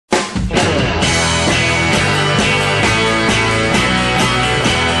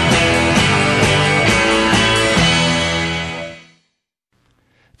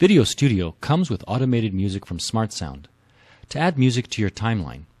VideoStudio comes with automated music from SmartSound. To add music to your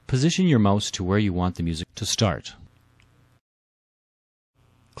timeline, position your mouse to where you want the music to start.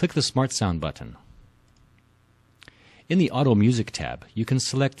 Click the SmartSound button. In the Auto Music tab, you can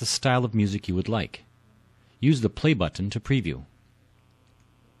select the style of music you would like. Use the play button to preview.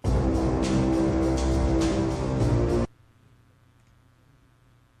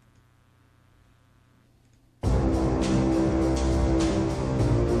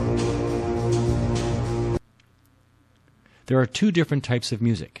 There are two different types of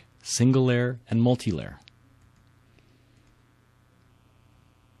music, single layer and multilayer.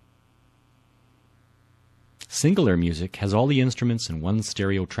 Single layer music has all the instruments in one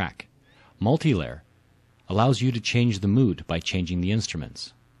stereo track. Multilayer allows you to change the mood by changing the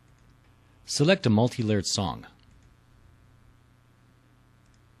instruments. Select a multilayered song.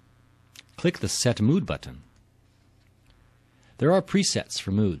 Click the Set Mood button. There are presets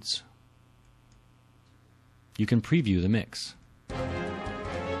for moods. You can preview the mix.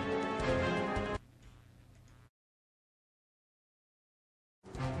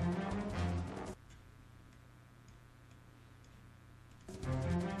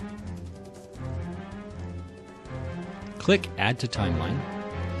 Click Add to Timeline,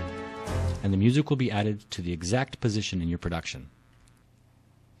 and the music will be added to the exact position in your production.